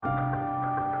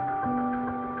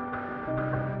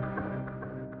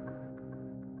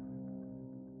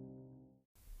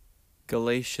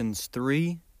Galatians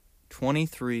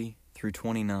 3:23 through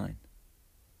 29.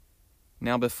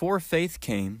 Now before faith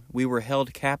came, we were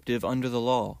held captive under the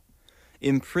law,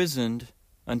 imprisoned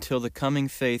until the coming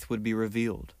faith would be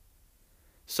revealed.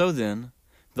 So then,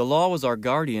 the law was our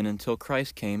guardian until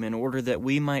Christ came, in order that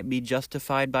we might be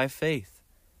justified by faith.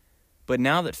 But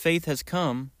now that faith has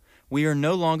come, we are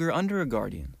no longer under a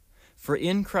guardian. For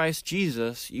in Christ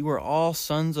Jesus you are all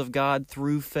sons of God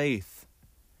through faith.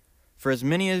 For as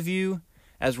many of you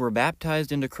as were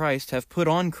baptized into Christ have put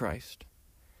on Christ.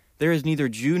 There is neither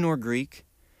Jew nor Greek,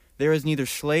 there is neither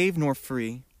slave nor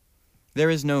free, there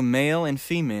is no male and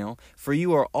female, for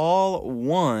you are all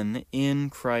one in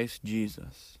Christ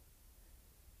Jesus.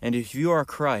 And if you are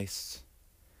Christ's,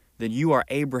 then you are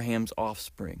Abraham's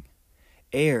offspring,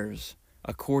 heirs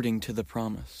according to the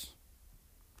promise.